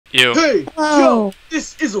You. Hey, Oh. yo,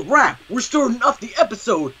 this is a wrap. We're starting off the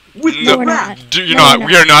episode with No, the we're rap. not. Do you No, not? we're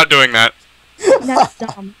We are not doing that. That's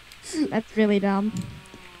dumb. That's really dumb.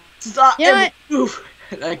 Stop. You know Oof.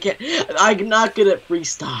 I can't. I'm not good at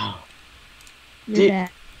freestyle. You're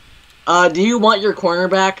bad. Do you want your corner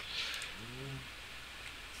back?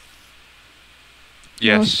 No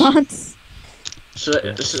Yes. response.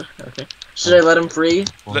 Okay. Should I let him free?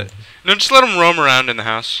 No, just let him roam around in the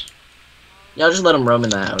house. Yeah, I'll just let him roam in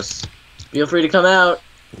the house. Feel free to come out.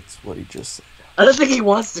 That's what he just said. I don't think he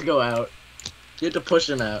wants to go out. You have to push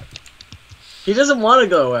him out. He doesn't want to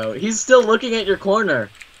go out. He's still looking at your corner.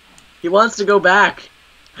 He wants to go back.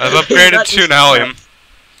 I've upgraded to an allium.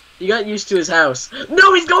 He got used to his house.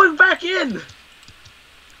 No, he's going back in!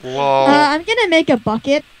 Lol. I'm gonna make a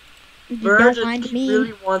bucket. If you Virg, don't mind he me.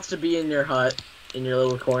 really wants to be in your hut, in your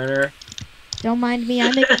little corner. Don't mind me.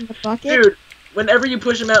 I'm making the bucket. Dude, whenever you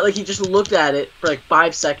push him out, like, he just looked at it for like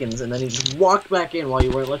 5 seconds, and then he just walked back in while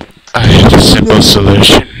you weren't looking. I had a simple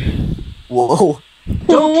solution. Whoa.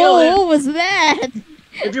 Don't kill him! What was that?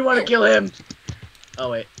 If you want to kill him!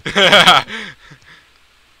 Oh, wait.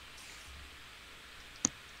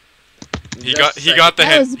 He got the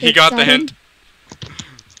That was hint. a He bit got the sudden. hint.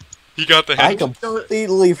 He got the I hint.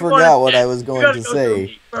 completely forgot what I was going to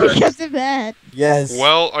say. Because of that. Yes,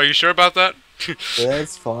 Well, are you sure about that?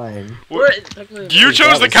 that's fine. You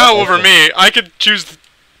chose the cow over me. I could choose.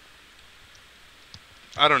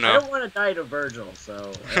 I don't I know. don't want to die to Virgil,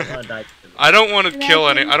 so I don't want to die to him. I don't want to kill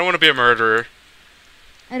any. I don't want to be a murderer.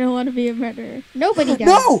 I don't want to be a murderer. Nobody does.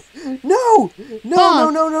 No! No! No,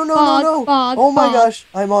 Fog, no, no, no, no, fog, no, no! fog, Oh my fog. gosh,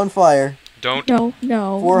 I'm on fire. Don't. No,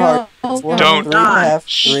 no, 4 no, hearts. no, 4 Don't. hearts, 3 and a half,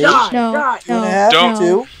 3, Die, No, die. 2 and a half, Don't.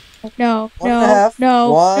 2, no, 1 and a half,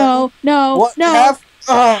 no, 1, no, no, 1 no, and a half.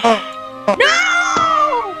 no!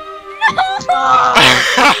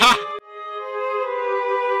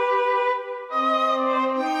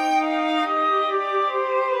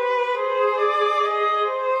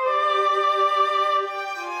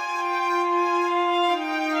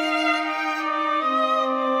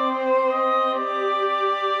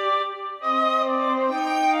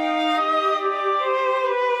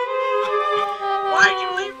 Why'd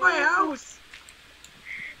you leave my house?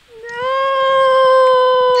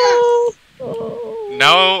 No!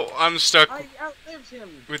 Now I'm stuck I outlived him.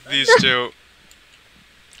 with these two.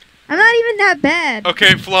 I'm not even that bad.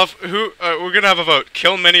 Okay, Fluff. Who? We're gonna have a vote.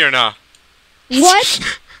 Kill Minnie or nah? What?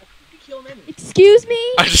 You kill him. Excuse me?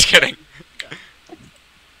 I'm just kidding.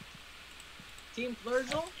 Team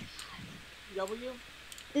Virgil? W?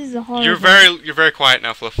 This is a horrible. You're very quiet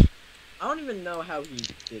now, Fluff. I don't even know how he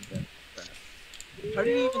did that crap. How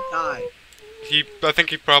did he even die? I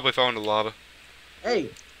think he probably fell into lava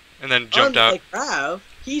Hey, and then jumped out. unlike Rav,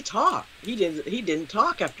 he talked. He didn't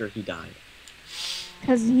talk after he died.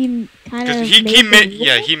 Because he kind of.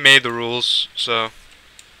 Because he made the rules, so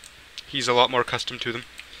he's a lot more accustomed to them.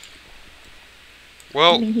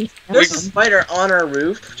 Well, There's a spider on our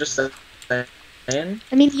roof, just saying.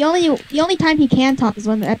 I mean, the only time he can talk is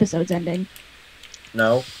when the episode's ending.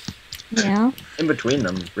 No, Yeah. in between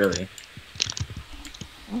them, really.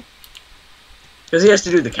 Because he has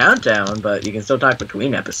to do the countdown, but you can still talk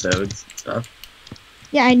between episodes and stuff.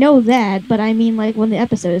 Yeah, I know that, but I mean, like, when the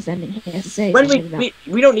episode is ending, he has to say When something about.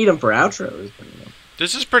 we don't need him for outros. But, you know.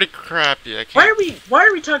 this is pretty crappy. I Why can't.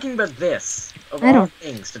 are we talking about this of I all don't-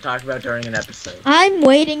 things to talk about during an episode? I'm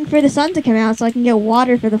waiting for the sun to come out so I can get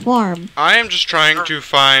water for the farm. I am just trying to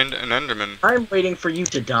find an Enderman. I'm waiting for you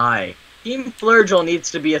to die. Team Flurgel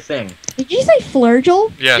needs to be a thing. Did you say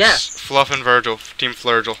Flurgel? Yes, Yes. Fluff and Virgil, Team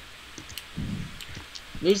Flurgel.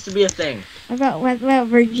 Needs to be a thing. What about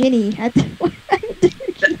Virginie?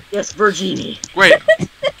 Yes, Virginie. Wait,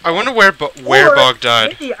 I wonder where Or, Bog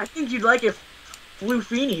died. Maybe, I think you'd like if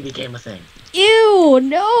Flufini became a thing. Ew,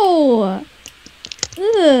 no!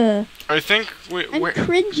 Ugh, I think I'm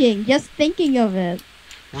cringing just thinking of it.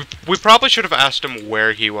 we probably should have asked him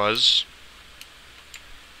where he was.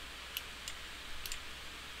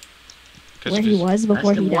 Where he was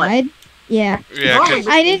before Ask he him what? died? Yeah. Yeah, 'cause-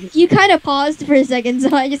 I didn't. You kind of paused for a second,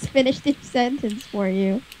 so I just finished the sentence for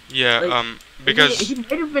you. yeah, Like, because he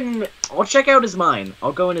might have been. I'll check out his mine.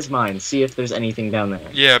 I'll go in his mine, see if there's anything down there.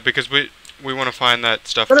 yeah, because we want to find that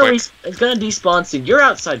stuff It's gonna, quick. it's gonna despawn soon. You're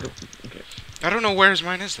outside. Okay. I don't know where his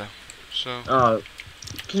mine is though. So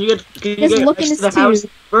Can you Just get look next in to the his house?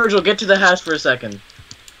 tube. Virgil, get to the house for a second.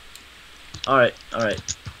 Alright.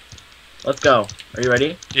 Let's go. Are you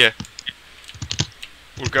ready?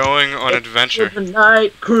 we're going on adventure. The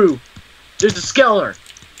night crew. There's a Skeller.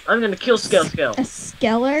 I'm gonna kill Skell. A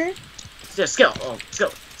Skeller? Yeah, Skell. Oh,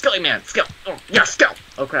 Skell. Skelly man. Skell. Oh, yeah, Skell.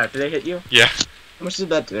 Oh crap, did they hit you? Yeah. How much did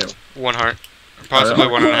that do? 1 heart. Possibly Oh,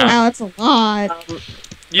 1.5. Wow, that's a lot.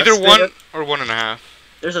 Either That's 1 fair. or 1.5.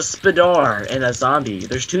 There's a Spidor and a zombie.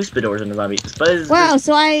 There's 2 Spidors and a zombie. Wow,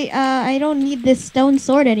 so I don't need this stone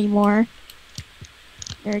sword anymore.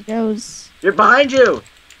 There it goes. You're behind you!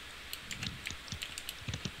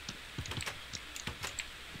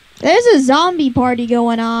 There's a zombie party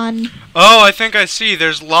going on. Oh, I think I see.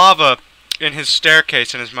 There's lava in his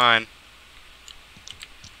staircase in his mine.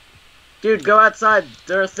 Dude, go outside.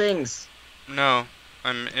 There are things. No,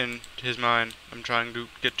 I'm in his mine. I'm trying to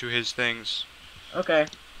get to his things. Okay.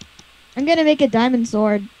 I'm gonna make a diamond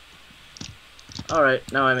sword. Alright,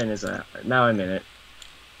 now I'm in his now I'm in it.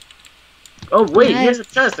 Oh wait, Nice. here's a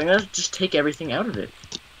chest. I'm gonna just take everything out of it.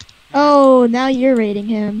 Oh, now you're raiding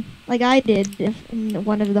him, like I did in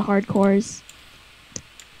one of the hardcores.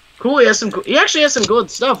 Cool, he actually has some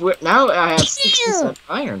good stuff. Now I have 67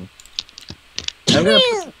 iron. I'm gonna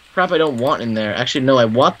put crap I don't want in there. Actually, no, I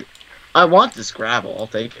want this gravel. I'll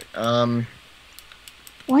take it.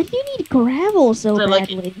 Why do you need gravel so I like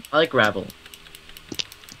badly? I like gravel.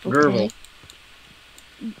 Okay.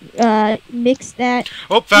 Mix that.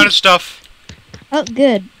 Oh, found his stuff. Oh,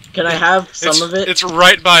 good. Can I have some of it? It's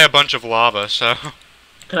right by a bunch of lava, so...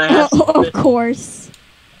 Can I have some of Of it? course.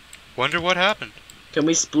 Wonder what happened. Can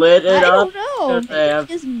we split it I up? don't know. Could I have-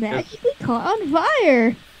 It just magically caught on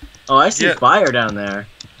fire. Oh, I see Yeah. fire down there.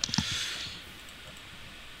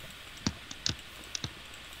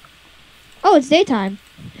 Oh, it's daytime.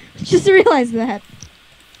 Just realized that.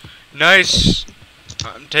 Nice.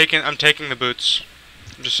 I'm taking the boots.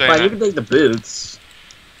 I'm just saying Fine, you that. can take the boots.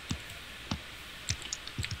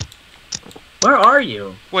 Where are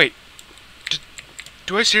you? Wait.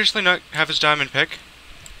 Do I seriously not have his diamond pick?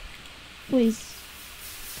 Please.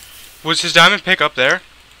 Was his diamond pick up there?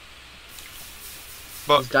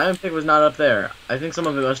 His diamond pick was not up there. I think some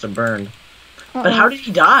of it must have burned. Uh-oh. But how did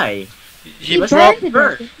he die? He must burned have it,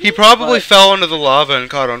 burnt. didn't He probably But- fell into the lava and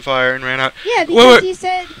caught on fire and ran out. Yeah, Wait, because wait. he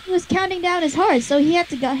said he was counting down his hearts, so he had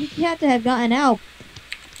to have gotten out.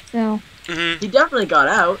 So Mm-hmm. He definitely got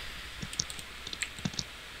out.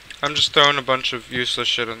 I'm just throwing a bunch of useless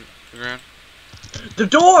shit on the ground. The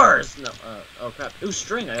doors! No, oh crap. Ooh,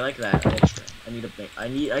 string. I like that. I like string. I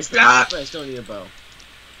still need a bow.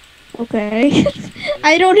 okay.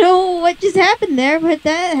 I don't know what just happened there, but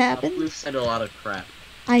that happened. Fluf said a lot of crap.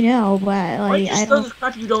 I know, but Why like just I throw don't. this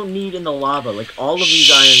crap you don't need in the lava? Like all of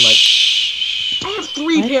these iron leggings. I have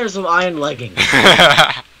 3 What? pairs of iron leggings.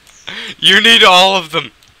 You need all of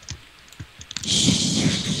them.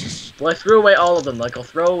 Well, I threw away all of them. Like I'll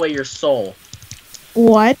throw away your soul.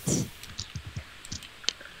 What?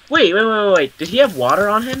 Wait. Did he have water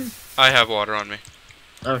on him? I have water on me.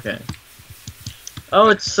 Okay. Oh,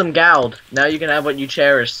 it's some gald. Now you can have what you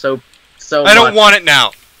cherish so I don't much. want it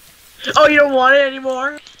now. Oh, you don't want it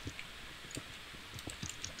anymore?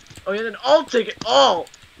 Oh yeah, then I'll take it all.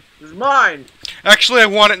 It's mine. Actually, I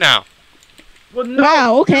want it now. Well, no.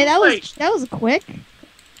 Wow. Okay, that wait. was quick.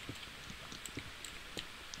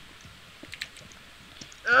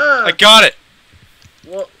 I got it.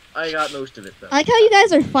 Well, I got most of it though. I like how you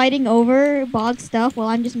guys are fighting over bog stuff while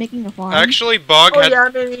I'm just making a farm. Actually, Bog Oh had yeah,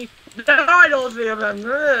 maybe. No, I don't think I'm.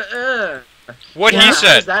 what Yeah, he How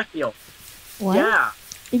said. does that feel? What? Yeah.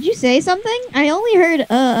 Did you say something? I only heard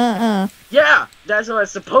Yeah, that's what I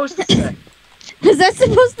was supposed to say. Was that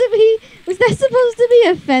supposed to be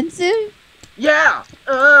offensive? Yeah.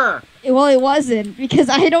 Well, it wasn't because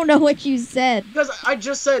I don't know what you said. Because I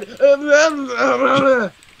just said. That's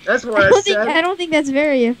what I said. I don't think that's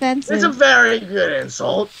very offensive. It's a very good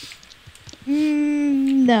insult.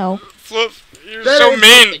 No. Fluf, you're Better so insult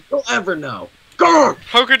mean. than you'll ever know. Go.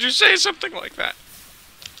 How could you say something like that?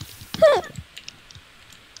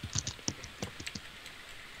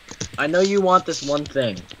 I know you want this one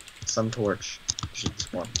thing. Some torch.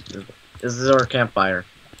 This is our campfire.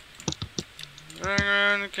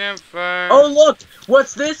 Around the campfire. Oh look!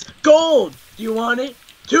 What's this? Gold! Do you want it?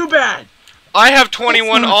 Too bad! I have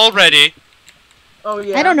 21 not- already. Oh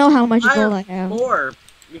yeah. I don't know how much I gold I have have. 4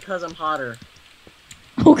 because I'm hotter.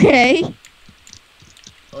 Okay.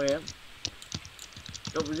 Oh yeah?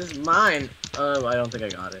 Oh, this is mine. I don't think I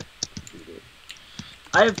got it.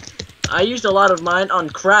 I used a lot of mine on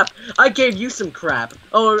crap. I gave you some crap.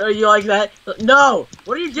 Oh, are you like that? No!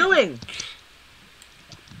 What are you doing?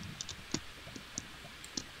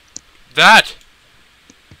 That.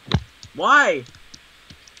 Why?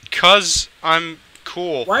 'Cause I'm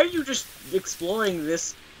cool. Why are you just exploring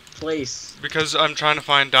this place? Because I'm trying to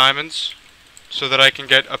find diamonds. So that I can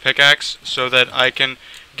get a pickaxe. So that I can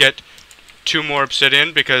get 2 more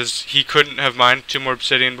obsidian because he couldn't have mined 2 more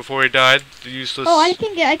obsidian before he died. The useless. Oh, I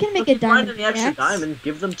can make If a you find diamond any extra pickaxe. diamonds,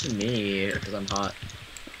 give them to me because I'm hot.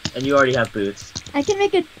 And you already have boots. I can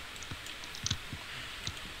make a.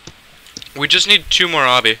 We just need 2 more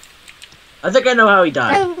obby. I think I know how he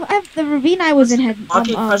died. I have the ravine I was in had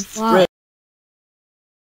Walking across the lava. spring.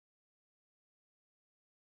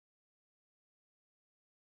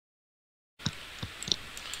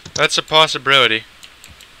 That's a possibility.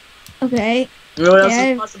 Okay. You know what else Yeah,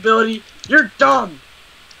 is a possibility? You're dumb!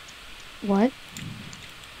 What?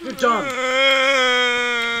 You're dumb!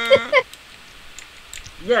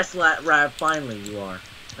 Yes, Rav, finally you are.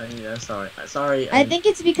 I mean, I'm sorry. Sorry. I think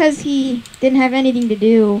it's because he didn't have anything to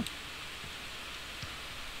do.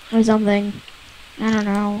 Or something. I don't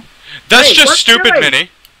know. That's Hey, just what's stupid, yours? Minnie.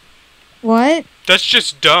 What? That's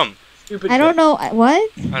just dumb. Stupid I don't bitch. know.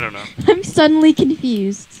 What? I don't know. I'm suddenly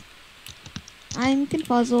confused. I'm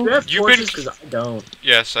confuzzled. Do you have You've been- torches? Because I don't.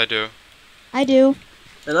 Yes, I do. I do.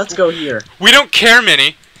 Then let's go here. We don't care,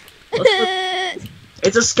 Minnie. Let's go.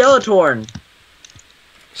 It's a Skeletorn.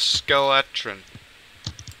 Skeletron.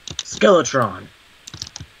 Skeletron.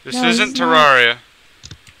 This No, isn't it's not. Terraria.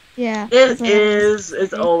 Yeah. It that's what I is. was-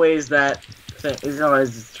 It's always that thing. It's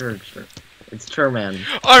always It's Terman.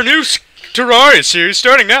 Our new Terraria series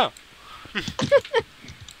starting now.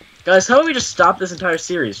 Guys, how about we just stop this entire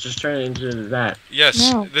series? Just turn it into that.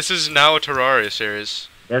 Yes, No. this is now a Terraria series.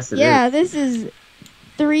 Yes, it is. Yeah, this is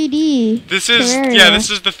 3D. This is Terraria. this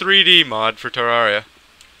is the 3D mod for Terraria.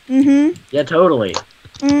 Mm-hmm. Yeah, totally.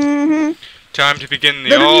 Mm-hmm. Time to begin the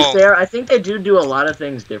But to all. be fair, I think they do a lot of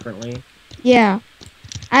things differently. Yeah.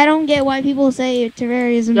 I don't get why people say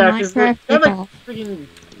Terraria is a Yeah, because they Minecraft have like ripoff. freaking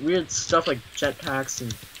weird stuff like jetpacks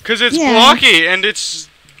and. Because it's Yeah. blocky, and it's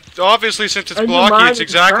obviously since it's And you blocky, mine it's it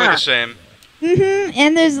exactly the crap. same. Mm-hmm.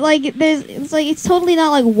 And it's totally not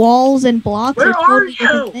like walls and blocks. Where They're are totally you?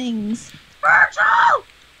 different things. Virgil!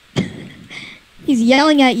 He's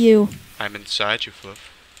yelling at you. I'm inside you, Fluf.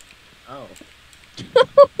 Oh.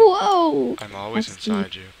 Whoa. I'm always That's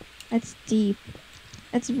inside you. That's deep.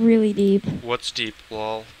 That's really deep. What's deep,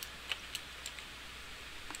 lol?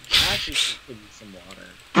 I actually should give you some water.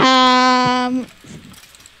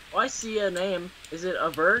 Oh, I see a name. Is it a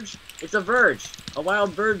Virg? It's a Virg. A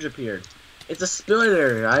wild Virg appeared. It's a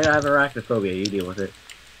spider. I have arachnophobia. You deal with it.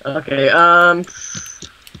 Okay, A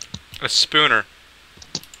spooner.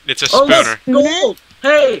 It's a Oh, spooner. look! Gold!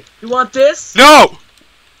 Hey! You want this? No!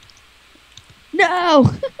 No!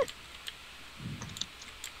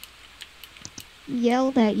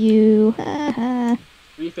 Yelled at you. Ha ha.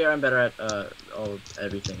 To be fair, I'm better at,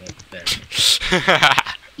 everything than.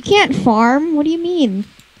 You can't farm? What do you mean?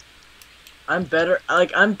 I'm better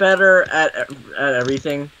at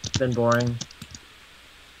everything than boring.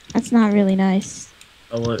 That's not really nice.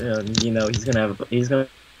 Oh, well, he's gonna.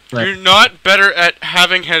 You're not better at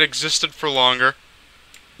having had existed for longer.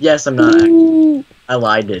 Yes, I'm not. Ooh, I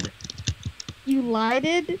lied. you lied?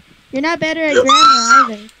 You're not better at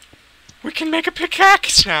grammar either. We can make a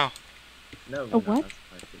pickaxe now. No. A what?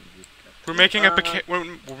 We're making we're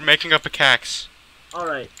making a pickaxe.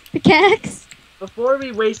 Alright. Pickaxe? Before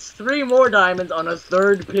we waste 3 more diamonds on a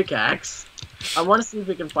 3rd pickaxe, I want to see if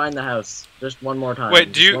we can find the house. Just one more time.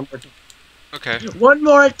 Wait, do Just you- One Okay. one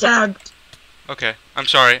more attempt! Okay. I'm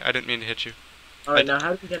sorry. I didn't mean to hit you. Alright, now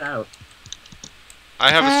how do we get out? I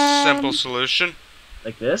have a simple Um, solution.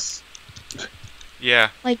 Like this? Yeah.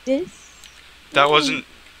 Like this? That Oh. wasn't.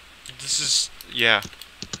 This is. Yeah.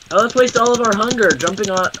 Now let's waste all of our hunger jumping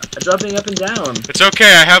up and down. It's okay.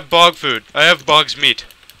 I have bog food. I have bog's meat.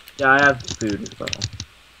 Yeah, I have food as well.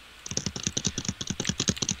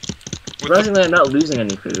 With the, Surprisingly, I'm not losing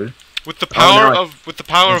any food. with the power no, of it's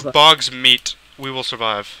not- bog's meat, we will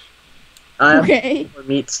survive. I have Okay. more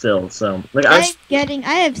meat still, so like I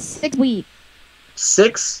have 6 wheat.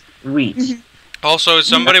 6 wheat. Mhm. Also, is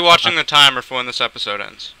somebody watching the timer for when this episode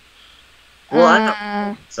ends? Well, I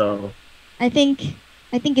don't. So I think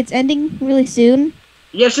it's ending really soon.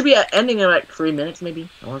 yeah, it should be ending in like 3 minutes, maybe.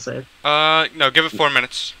 I want to say. No, give it 4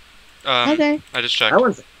 minutes. Okay. I just checked. I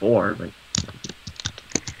want to say 4, but.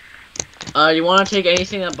 You want to take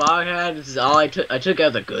anything that Bog had? This is all I took. I took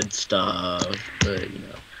out the good stuff,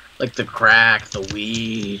 like the crack, the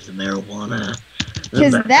weed, the marijuana. the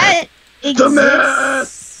Because meth. that The meth!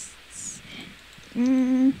 exists.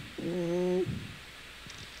 Mm.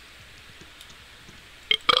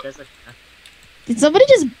 Guys, like, Did somebody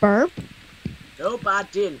just burp? nope, I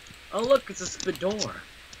didn't. Oh look, it's a Spidor.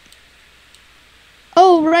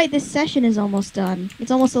 Oh, right, this session is almost done.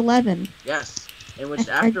 It's almost 11. Yes, in which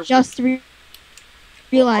I after just I'll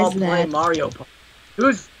realized play that. Mario Party.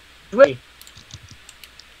 Wait.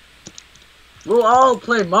 We'll all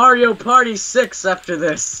play Mario Party 6 after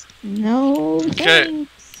this. No. Okay.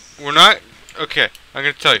 Thanks. We're not. Okay, I'm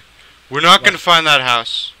gonna tell you. We're not gonna find that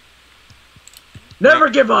house. Never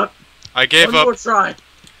give up. I gave One up. more try.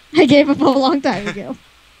 I gave up a long time ago.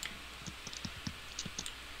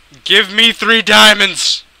 Give me 3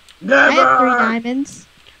 diamonds. I have 3 Never. diamonds.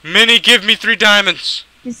 Minnie, give me 3 diamonds.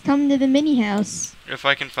 Just come to the mini house. If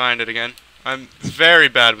I can find it again. I'm very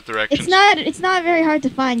bad with directions. It's not very hard to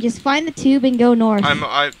find. Just find the tube and go north.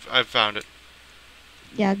 I've found it.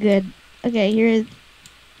 Yeah, good. Okay, here.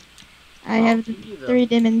 I have the 3 I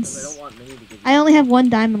diamonds. don't want Minnie to give you. I only have 1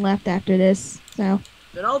 diamond left after this, so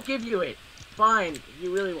Then I'll give you it. Fine. If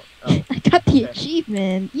you really want. Oh. I got the Okay.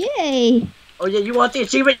 achievement. Yay! Oh yeah, you want the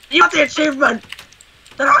achievement? You want the achievement?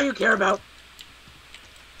 That's all you care about.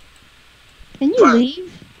 Can you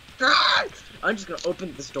leave? I'm just gonna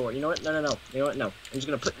open this door. You know what? No. You know what? No. I'm just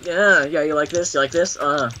gonna put. Yeah. You like this? You like this?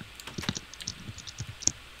 I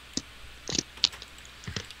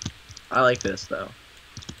like this though.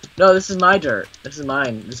 No, this is my dirt. This is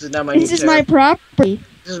mine. This is now my. This is my property.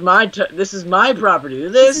 This is my. This is my property.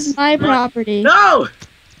 This is my property. No.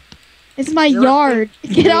 This is my You know what? yard.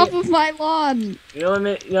 Get off of my lawn. You know what I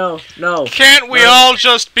mean? No. Can't we all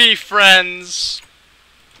just be friends?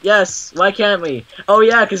 Yes. Why can't we? Oh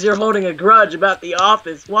yeah, because you're holding a grudge about the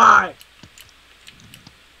office. Why?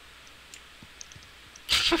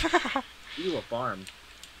 You a farm.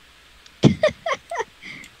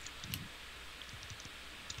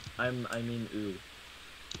 I mean, ooh.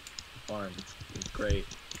 Farm. It's great.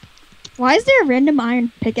 Why is there a random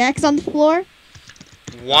iron pickaxe on the floor?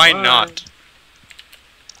 Why not?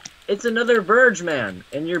 It's another Virg man,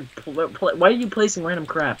 and you're. Why are you placing random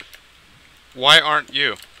crap? Why aren't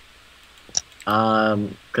you?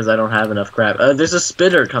 Because I don't have enough crap. There's a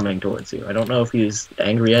spitter coming towards you. I don't know if he's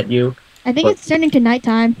angry at you. I think What? it's turning to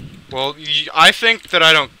nighttime. Well, I think that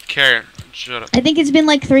I don't care. Shut up. I think it's been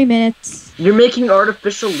like 3 minutes. You're making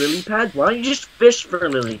artificial lily pads? Why don't you just fish for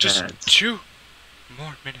lily Just pads? 2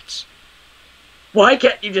 more minutes. Why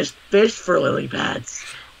can't you just fish for lily pads?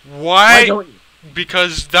 Why Why? don't you?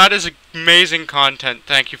 Because that is amazing content.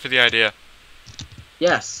 Thank you for the idea.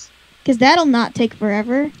 Yes. Because that'll not take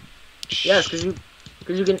forever. Yes, because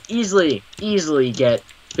you can easily get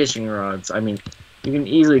fishing rods. I mean, you can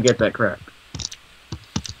easily get that crap.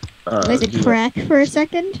 I said crack for a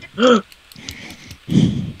second.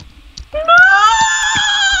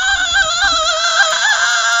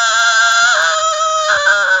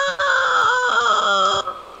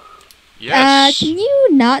 Yes. Can you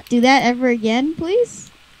not do that ever again,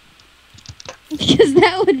 please? Because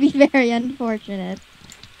that would be very unfortunate.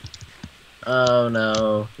 Oh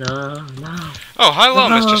no. Oh, hello,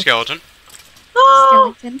 No. Mr. Skeleton.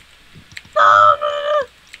 Skeleton.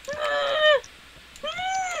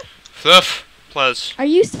 Fluf, please. Are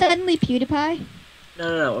you suddenly PewDiePie?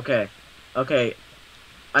 No, okay.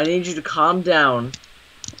 I need you to calm down,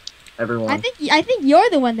 everyone. I think you're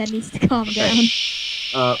the one that needs to calm down.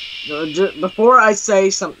 Before I say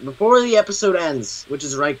something, before the episode ends, which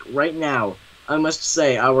is right now, I must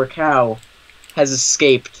say our cow has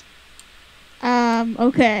escaped.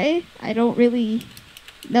 Okay. I don't really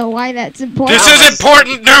know why that's important. This is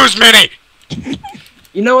important news, Minnie!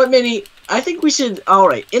 You know what, Minnie? I think we should. All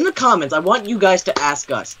right, in the comments, I want you guys to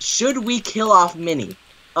ask us: should we kill off Minnie?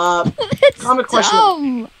 That's Comment question.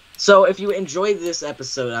 dumb. So if you enjoyed this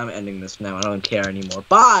episode, I'm ending this now. I don't care anymore.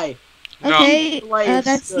 Bye. No. Okay, Life's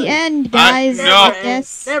that's good. the end, guys. No. I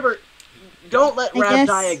guess. Never. Don't let I Rap guess-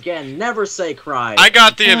 die again. Never say cry. I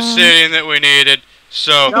got the obsidian that we needed.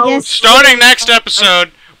 So, No, guess- starting next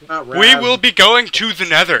episode, Not we Rap. will be going to the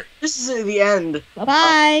nether. This is the end.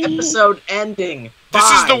 Bye-bye. Episode ending. This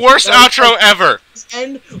is Bye. the worst Guys, outro ever.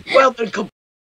 End. Well, then